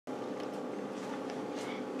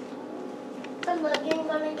Logan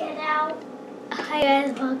gonna get out? Hi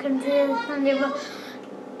guys, welcome to Thunderbolt.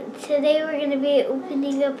 Today we're gonna be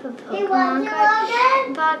opening up a Pokemon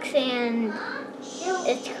card box, and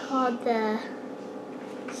it's called the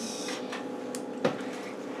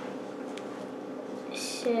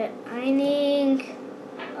Shining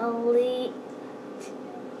Elite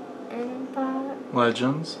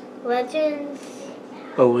Legends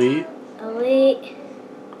Elite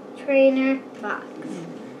Trainer Box.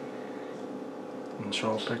 And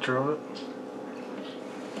show a picture of it.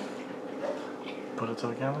 Put it to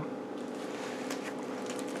the camera.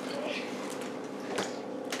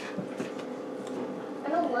 I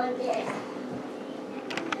don't want it.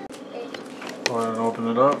 Go ahead and open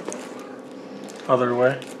it up. Other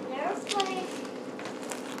way. There's like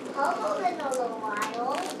bubbles in a little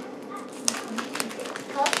while.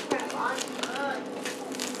 Comes for a long time.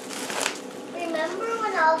 Remember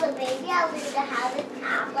when I was a baby, I used to have a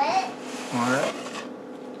tablet? Alright.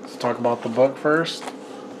 Let's talk about the book first.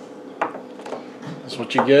 That's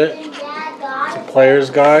what you get. And Dad got It's a player's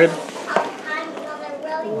guide.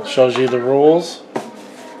 it. Shows you the rules.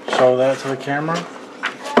 Show that to the camera.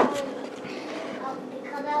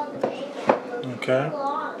 Because I was a baby. Okay.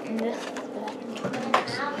 And this is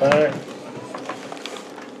Alright.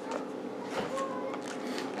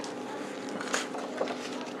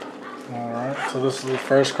 Alright, so this is the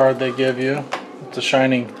first card they give you. It's a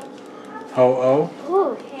Shining Ho-Oh.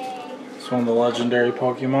 okay. It's one of the legendary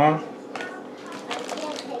Pokemon.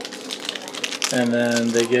 And then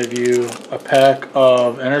they give you a pack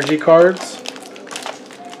of energy cards.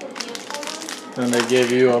 Then they give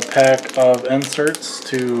you a pack of inserts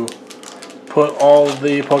to put all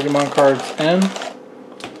the Pokemon cards in.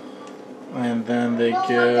 And then they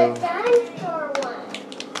give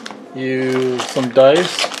you some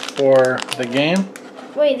dice for the game.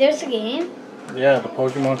 Wait, there's a game? Yeah, the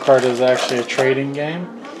Pokemon card is actually a trading game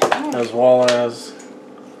as well as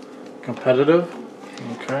competitive.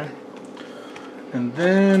 Okay. And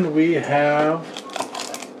then we have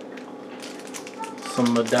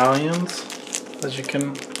some medallions that you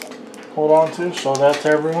can hold on to. Show that to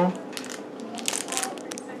everyone.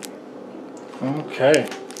 Okay.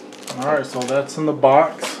 Alright, so that's in the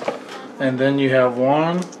box. And then you have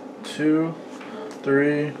 1, 2,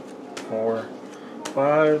 3, 4,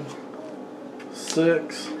 5,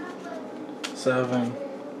 6, 7,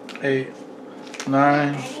 8,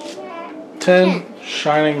 9, 10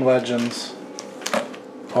 Shining Legends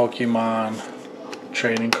Pokemon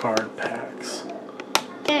trading card packs.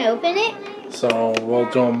 Can I open it? So we'll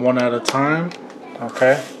do them one at a time.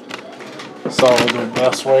 Okay. So the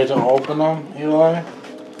best way to open them, Eli,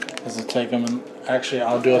 is to take them and actually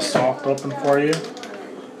I'll do a soft open for you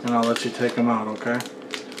and I'll let you take them out, okay?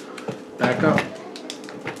 Back up.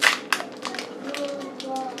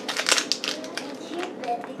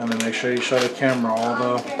 And then make sure you show the camera all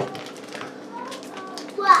the...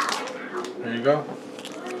 There you go.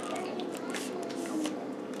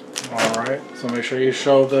 Alright, so make sure you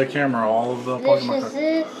show the camera all of the Pokemon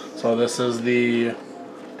cards. So this is the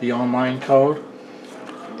online code.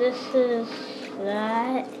 This is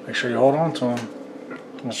that. Make sure you hold on to them.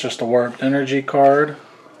 It's just a warped energy card.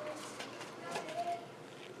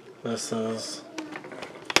 This is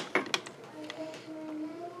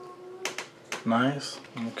nice.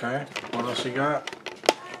 Okay. What else you got?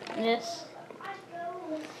 This.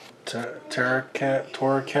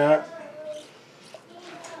 Torracat.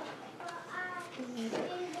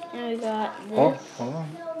 And we got this. Oh, hold on.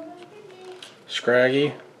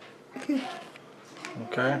 Scraggy.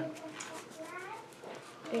 Okay.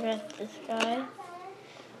 We got this guy.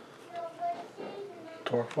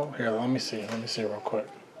 Torfo. Here, let me see real quick.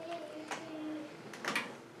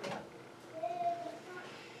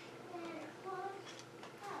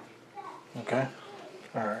 Okay.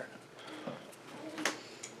 Alright.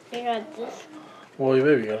 We got this. Woolly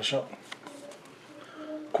baby, you gotta show.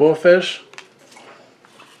 Quillfish.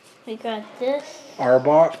 We got this.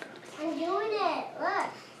 Arbok. I'm doing it. Look.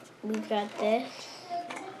 We got this.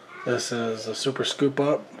 This is a Super Scoop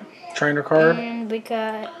Up trainer card. And we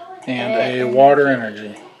got. And a water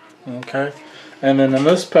energy. Okay. And then in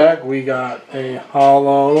this pack we got a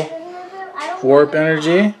hollow warp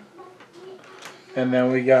energy. And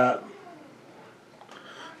then we got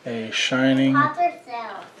a shining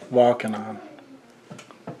walking on.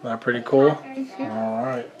 Is that pretty cool?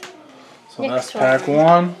 Alright. So that's pack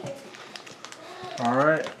 1.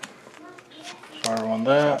 Alright. Show everyone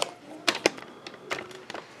that.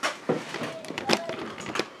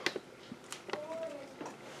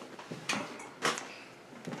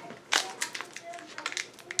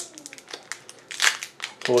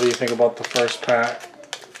 So what do you think about the first pack?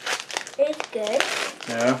 It's good.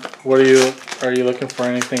 Yeah. Are you looking for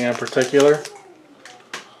anything in particular?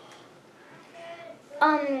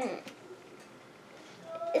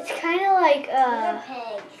 It's kind of like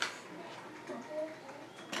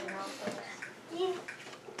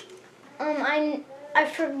I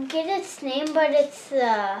forget its name, but it's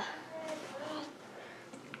the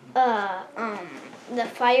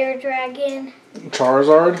fire dragon.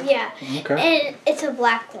 Charizard? Yeah. Okay. And it's a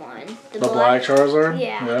black one. The black Charizard?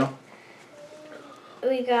 Yeah. Yeah.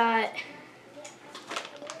 We got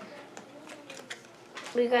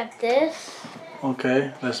this.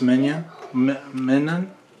 Okay, that's Minion.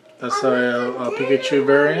 Minion? That's a Pikachu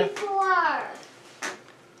variant.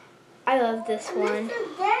 I love this one.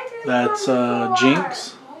 That's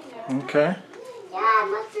Jinx. Okay. Yeah, I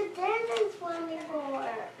must have done this one before.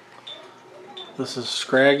 This is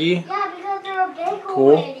Scraggy. Yeah, because they're a big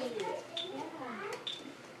Cool. already.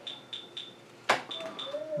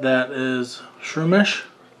 That is Shroomish.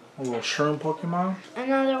 A little shroom Pokemon.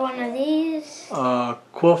 Another one of these.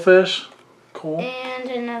 Quillfish. Cool. And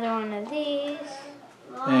another one of these.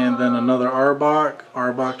 And then another Arbok.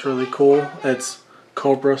 Arbok's really cool. It's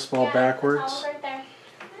Cobra spelled backwards.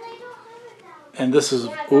 And this is,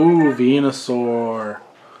 Venusaur.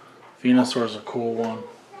 Venusaur's a cool one.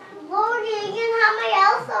 Lord, you can have my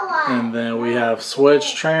Elsa one. And then we have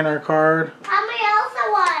Switch Trainer card. Have my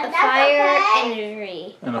Elsa one. A That's fire okay.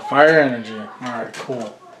 energy. And a Fire Energy. Alright,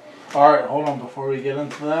 cool. Alright, hold on. Before we get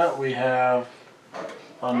into that, we have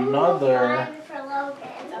another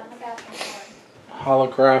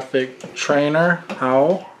holographic trainer,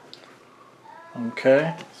 Howl.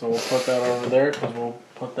 Okay, so we'll put that over there because we'll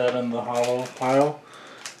put that in the hollow pile.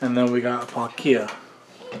 And then we got Palkia,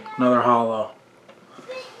 another hollow.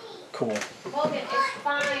 Cool. Logan, it's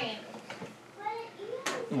fine.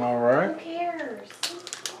 Alright. Who cares?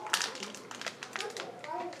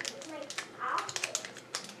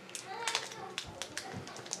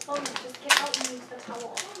 Logan, just get out and use the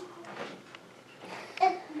towel.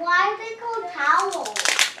 Why are they called towels?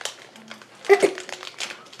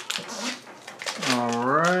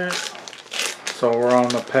 Alright. So we're on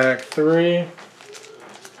the pack 3.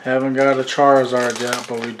 Haven't got a Charizard yet,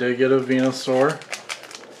 but we did get a Venusaur.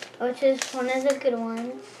 Which is one of the good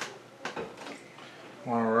ones.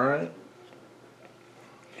 Alright.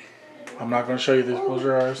 I'm not gonna show you these, close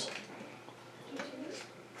your eyes.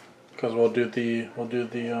 Because we'll do the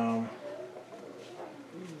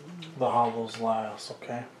hollows last,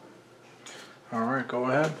 okay? Alright, go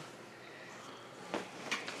ahead.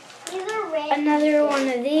 These are red. Another one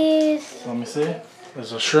of these. Let me see.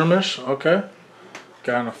 There's a Shroomish, okay.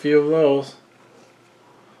 Got a few of those.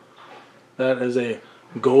 That is a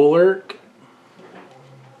Golurk.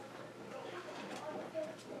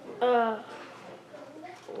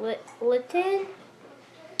 Litten.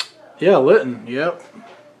 Yeah, Litten, yep.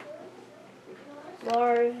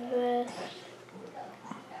 Larvis.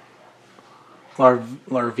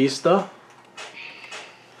 Larvista.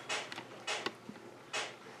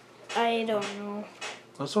 I don't know.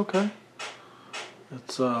 That's okay.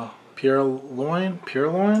 It's Purloin.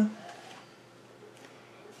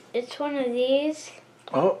 It's one of these.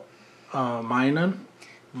 Oh, Minun.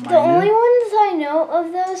 The only ones I know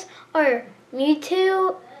of those are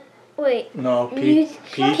Mewtwo. Wait. No, Pichu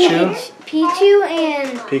Pichu. Pichu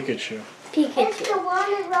and Pikachu. It's the Pikachu. one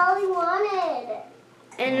I really wanted.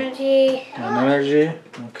 Energy. An energy.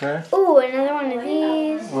 Okay. Ooh, another one of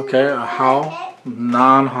these. Okay, a Howl.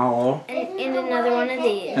 Non-hollow. And another one of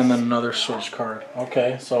these. And then another switch card.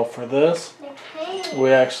 Okay, so for this, we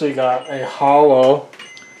actually got a hollow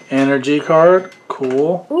energy card.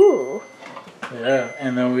 Cool. Ooh. Yeah,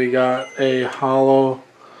 and then we got a hollow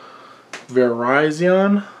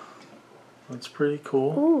Virizion. That's pretty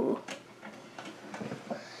cool. Ooh.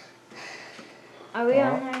 Are we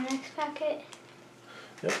on our next packet?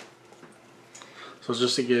 Yep. So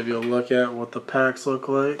just to give you a look at what the packs look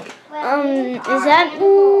like. Is that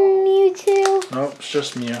Mewtwo? Nope, it's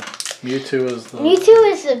just Mew. Mewtwo is the...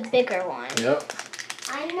 Mewtwo is the bigger one. Yep.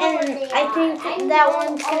 I know what And they I are. think that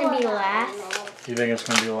one's going to be last. You think it's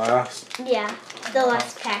going to be last? Yeah, the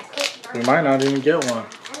last packet. We might not even get one.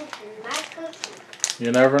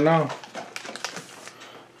 You never know.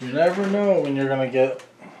 You never know when you're going to get...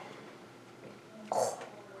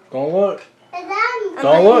 Don't look.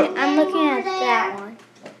 Don't look. I'm looking at that one.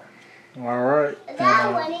 Alright. Is that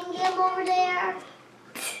a wedding game over there?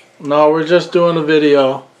 No, we're just doing a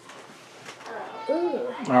video. Ooh.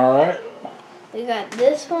 Alright. We got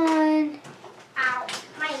this one. Ow.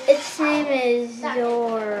 Its name is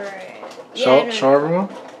Zora. Charvama?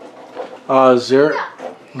 Zora?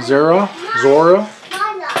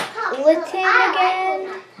 My laptop. Litten again.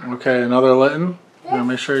 Okay, another Litten. Now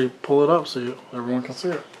make sure you pull it up so everyone can see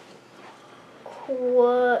it.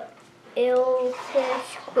 Quillfish.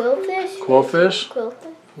 Quillfish. Quillfish.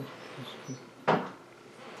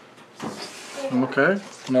 Okay,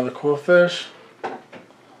 another quillfish.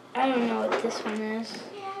 I don't know what this one is.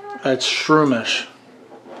 That's shroomish.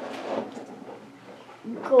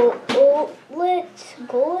 Gullet.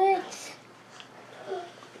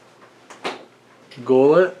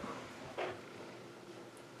 Gullet.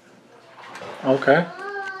 Okay.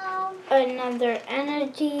 Another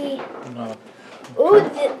energy. No. Ooh,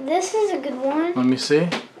 this is a good one. Let me see.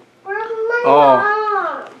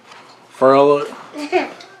 Oh.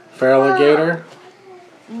 Feraligator.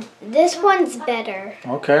 This one's better.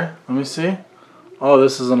 Okay, let me see. Oh,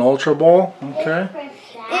 this is an Ultra Ball. Okay.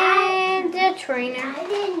 And a trainer.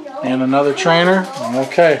 And another trainer.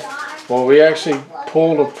 Okay. Well, we actually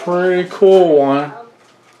pulled a pretty cool one.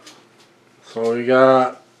 So we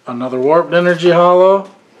got another Warped Energy Hollow.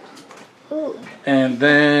 Ooh. And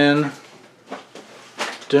then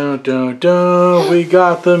we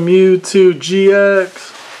got the Mewtwo GX.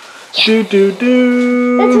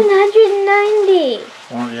 That's 190.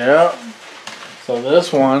 Well, yeah. So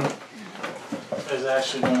this one is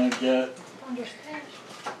actually going to get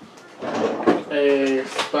a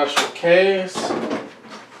special case.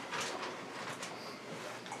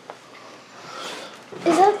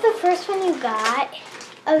 Is that the first one you got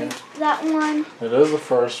of that one? It is the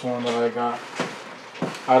first one that I got.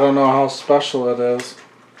 I don't know how special it is,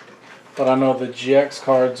 but I know the GX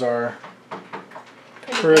cards are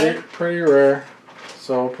pretty rare.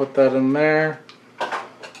 So put that in there.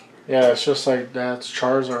 Yeah, it's just like Dad's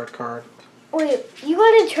Charizard card. Wait, you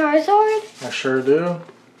got a Charizard? I sure do.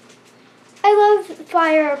 I love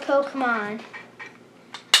fire Pokemon.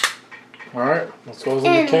 Alright, let's go in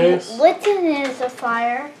the case. Litten is a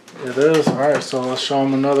fire. It is. Alright, so let's show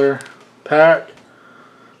them another pack.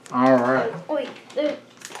 Alright. Wait, there's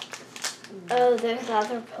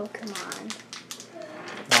other Pokemon.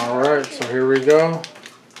 Alright, so here we go.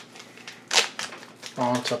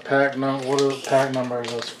 On to pack number. What is pack number?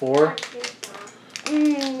 Is this 4?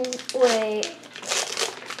 Wait.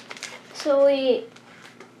 So I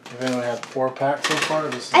think we had 4 packs so far.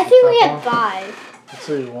 I think we had 5. Let's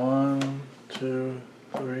see. 1, 2,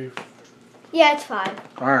 3. Yeah, it's 5.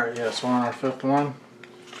 Alright, yeah, so we're on our 5th one.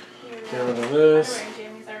 Get rid of this. Edward and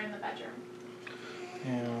Jamie's are in the bedroom.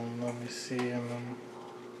 And let me see. And then.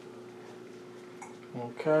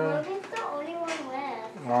 Okay. Logan's the only one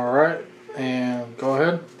left. Alright, and go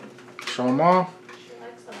ahead. Show them off. She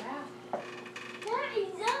likes the bath. Yeah, I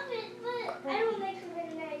love it, but I don't like it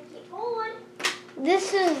when I keep going.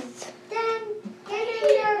 This is... Then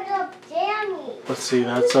there's a jammy. Let's see,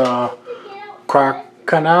 that's a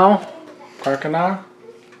Croconaw.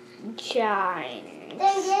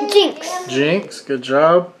 Jinx. Jinx, good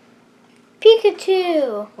job.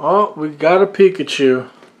 Pikachu. Oh, we got a Pikachu.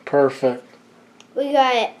 Perfect. We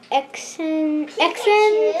got Ekans.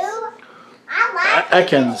 I like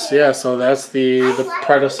Ekans, yeah, so that's the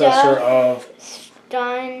predecessor of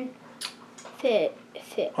Stunfisk.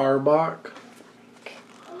 Arbok.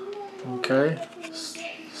 Okay.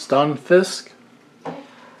 Stunfisk.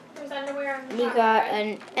 There's underwear on the We top, got right?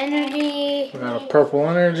 an energy. We got a purple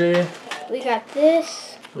energy. We got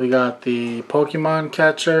this. We got the Pokemon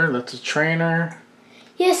catcher. That's a trainer.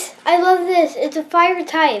 Yes, I love this. It's a fire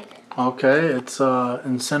type. Okay, it's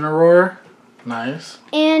Incineroar. Nice.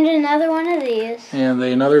 And another one of these. And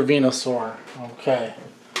another Venusaur. Okay.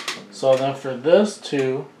 So then for this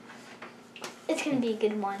two, It's going to be a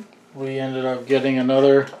good one. we ended up getting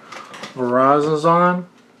another Verazon.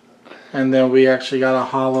 And then we actually got a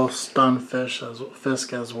hollow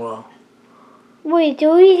Stunfisk as well. Wait,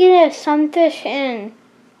 do we get a sunfish in?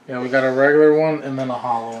 Yeah, we got a regular one and then a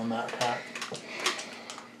hollow in that pack.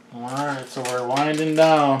 Alright, so we're winding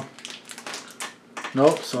down.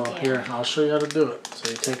 Nope, so here, I'll show you how to do it. So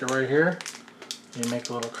you take it right here, you make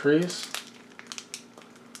a little crease.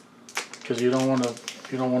 Because you don't want to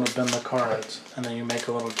bend the cards. And then you make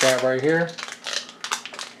a little gap right here.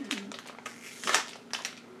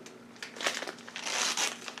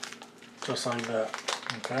 Just like that.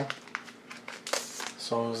 Okay?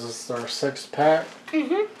 So is this our 6th pack?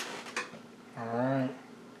 Mm-hmm. Alright.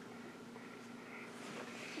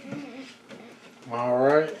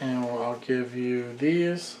 Alright, and I'll give you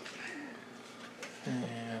these.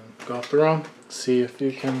 And go through them. See if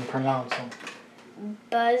you can pronounce them.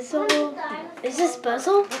 Buzzle. Is this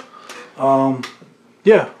Buzzle?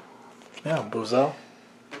 Yeah. Yeah, Buzzle.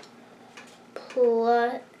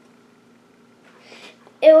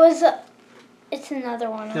 It's another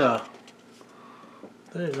one. Yeah.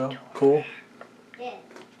 There you go. Cool.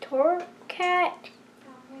 Torcat.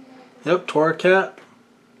 Yep, Torracat.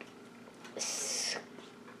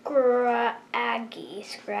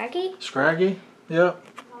 Scraggy. Yep.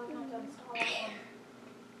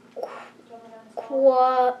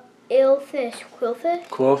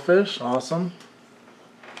 Quillfish. Awesome.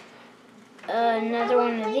 Another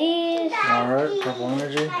one of these. Alright, purple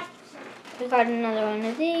energy. We got another one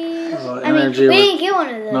of these. Energy we didn't get one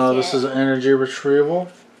of those No, yet. this is an energy retrieval.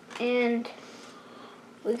 And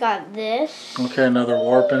we got this. Okay, another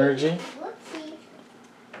warp energy.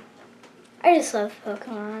 I just love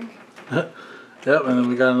Pokemon. Yep, and then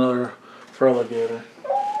we got another Feraligatr.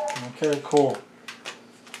 Okay, cool.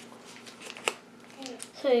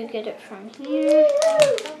 So you get it from here.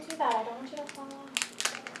 Don't do that. I don't want you to fall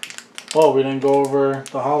off. Oh, we didn't go over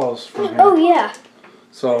the hollows from here. Oh yeah.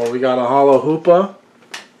 So we got a hollow Hoopa.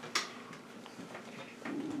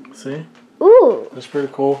 See? Ooh. That's pretty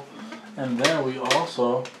cool. And then we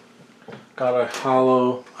also got a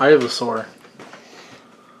hollow Ivysaur.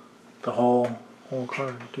 The whole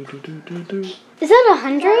card. Is that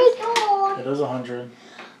 100? It is 100.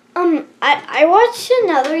 I watched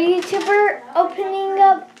another YouTuber opening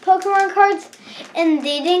up Pokemon cards, and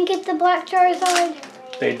they didn't get the Black Charizard.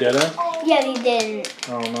 They didn't? Yeah, they didn't.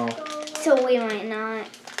 I don't know. So we might not.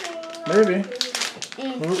 Maybe.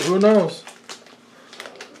 Who knows?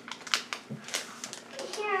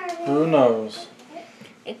 Who knows?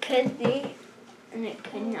 It could be, and it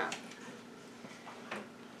could not.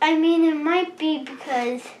 I mean, it might be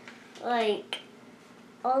because, like,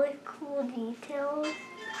 all the cool details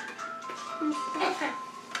and stuff.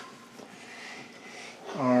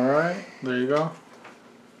 Alright, there you go.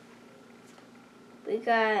 We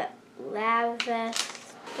got Lavastar.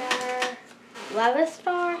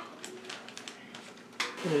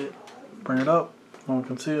 Yeah, bring it up. No one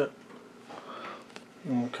can see it.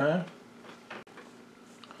 Okay.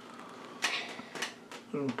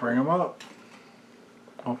 Bring them up.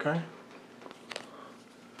 Okay.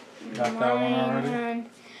 Got that one already?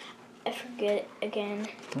 I forget it again.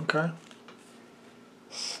 Okay.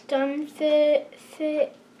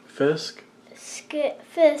 Fisk.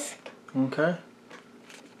 Fisk. Okay.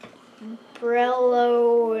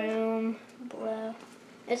 Breloom.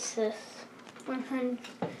 It's this. 100.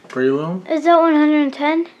 Breloom. Is that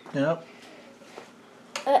 110? Yep.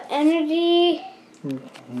 Energy.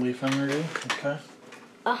 Leaf energy. Okay.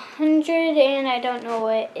 100, and I don't know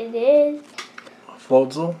what it is.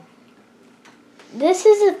 Floatzel. This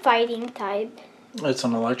is a fighting type. It's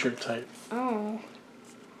an electric type. Oh.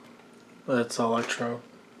 It's electro.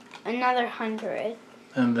 Another 100.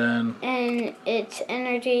 And then And its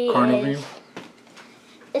energy Carnival.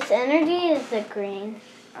 Its energy is the green.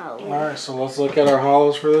 Oh. Alright, so let's look at our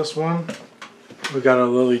hollows for this one. We got a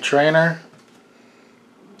Lily Trainer.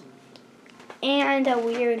 And a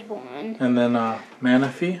weird one. And then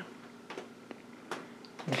Manaphy.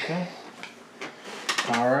 Okay.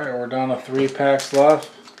 Alright, we're down to 3 packs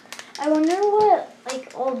left. I wonder what,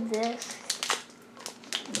 like, all this.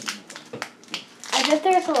 I bet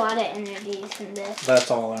there's a lot of energies in this.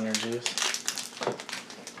 That's all energies.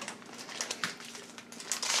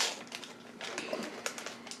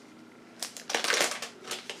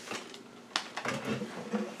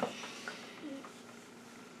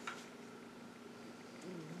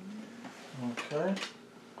 Okay.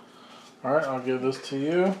 Alright, I'll give this to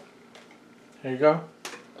you. Here you go.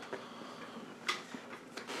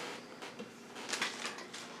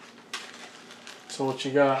 So what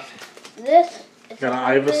you got? This. You got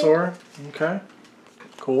an Ivysaur. Okay.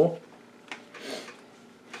 Cool.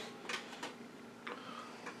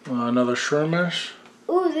 Another Shroomish.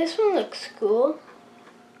 Ooh, this one looks cool.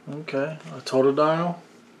 Okay. A Totodile.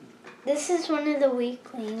 This is one of the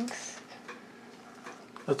weaklings.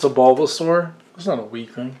 That's a Bulbasaur. That's not a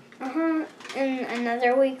weakling. Uh-huh. And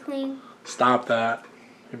another weakling. Stop that.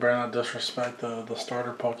 You better not disrespect the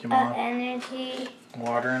starter Pokemon. Energy.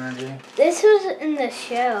 Water energy. This was in the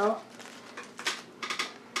show.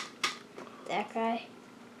 That guy.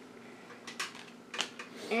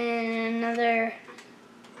 And another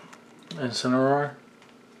Incineroar.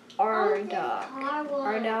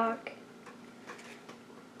 Arbok.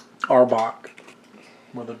 Arbok.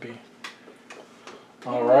 With a B.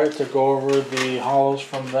 Alright, to go over the hollows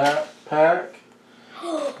from that pack.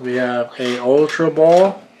 We have a Ultra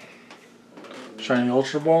Ball. Shiny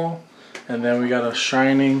Ultra Ball. And then we got a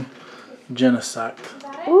Shining Genesect.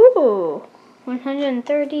 Ooh.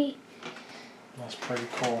 130. That's pretty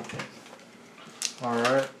cool.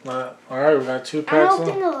 Alright, we got 2 I packs opened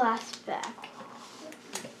left. the last pack.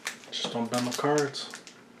 Just don't bend the cards.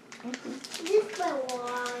 This is my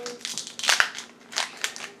one.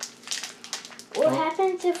 What happened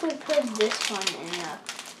happens if we put this one in the...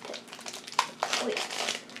 Wait.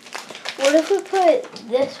 What if we put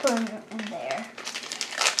this one in there?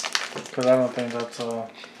 Because I don't think that's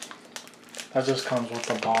that just comes with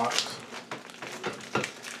the box.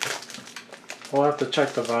 We'll have to check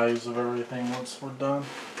the values of everything once we're done.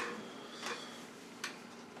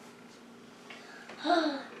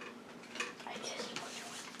 I just wonder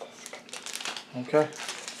what this could be. Okay,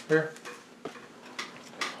 here.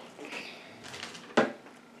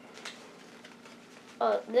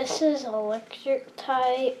 Oh, this is electric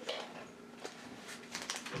type.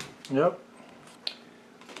 Yep.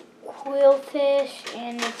 Quillfish,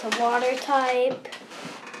 and it's a water type.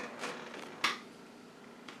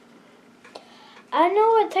 I don't know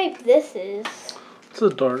what type this is. It's a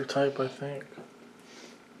dark type, I think.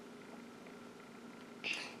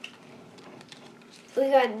 We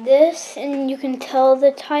got this, and you can tell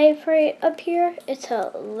the type right up here. It's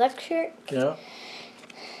a electric. Yeah.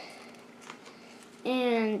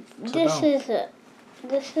 And Sit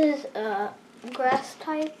this down. is a grass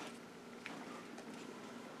type.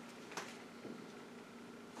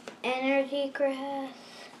 Energy grass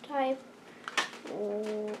type.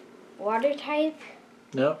 Water type.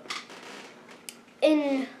 Yep.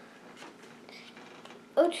 And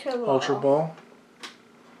Ultra Ball. Ultra Ball.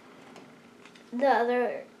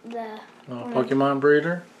 The Pokemon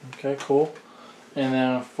breeder. Okay, cool. And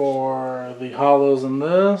then for the hollows in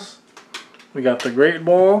this, we got the Great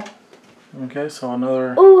Ball. Okay, so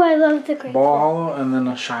another Oh, I love the Great ball Ball. hollow, and then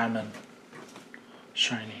a Shyman.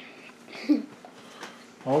 Shiny.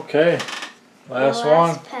 Okay, last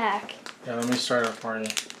one. Pack. Yeah, let me start it for you.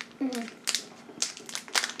 Mhm.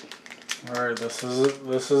 All right, this is it.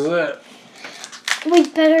 This is it. We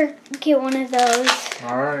better get one of those.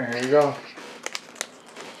 All right, here you go.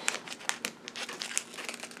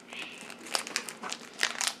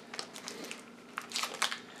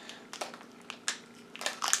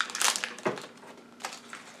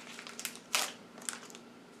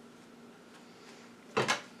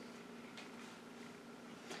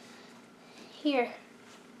 Here.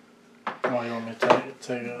 Oh, you want me to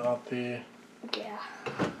take it out the... Yeah.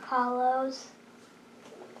 Hollows.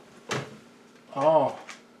 Oh,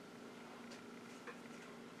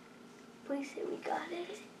 Please say we got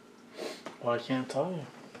it. well, I can't tell you.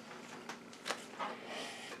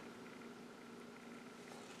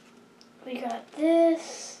 We got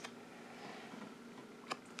this.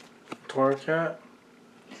 Torracat.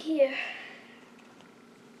 Here.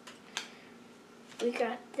 We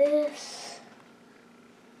got this.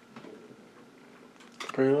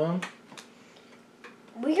 Breland.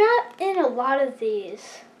 We got in a lot of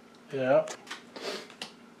these. Yeah.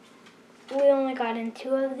 We only got in 2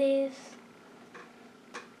 of these.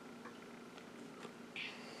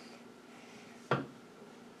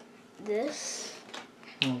 This.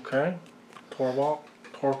 Okay. Torkoal.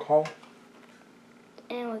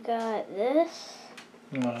 And we got this.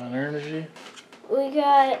 An energy. We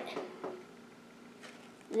got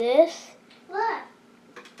this. Look.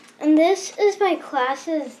 And this is my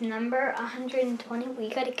class's number 120. We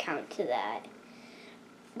gotta count to that.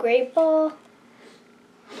 Great Ball.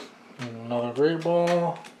 And another Great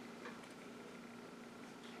Ball.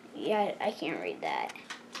 Yeah, I can't read that.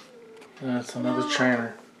 And it's another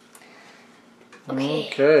trainer. Okay.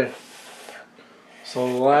 Okay. So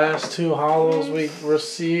the last 2 hollows we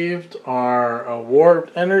received are a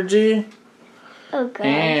Warped Energy, Oh god.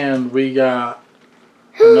 and we got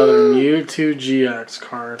another Mewtwo GX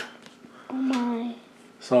card. Oh my.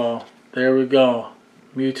 So there we go.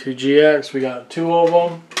 Mewtwo GX. We got 2 of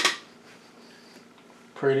them.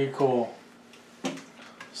 Pretty cool.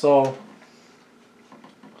 So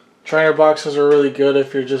trainer boxes are really good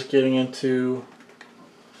if you're just getting into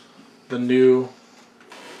the new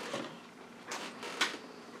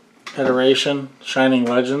iteration, Shining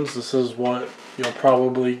Legends. This is what you'll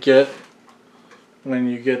probably get when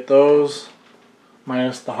you get those.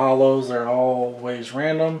 Minus the hollows, they're always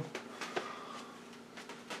random.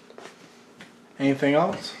 Anything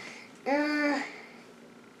else?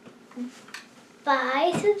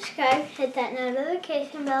 Bye, subscribe, hit that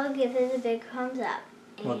notification bell, give it a big thumbs up.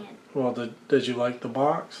 And Well, did you like the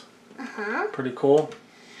box? uh-huh. Pretty cool.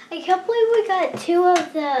 I can't believe we got 2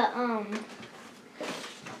 of the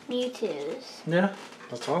Mewtwo's. Yeah,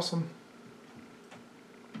 that's awesome.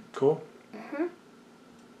 Cool. Uh-huh.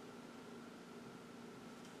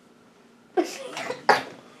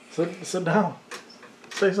 Sit down.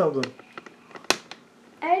 Say something.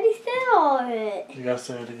 I already said all of it. You gotta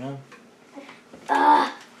say it again.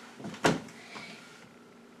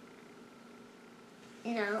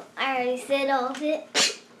 No, I already said all of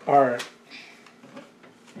it. Alright.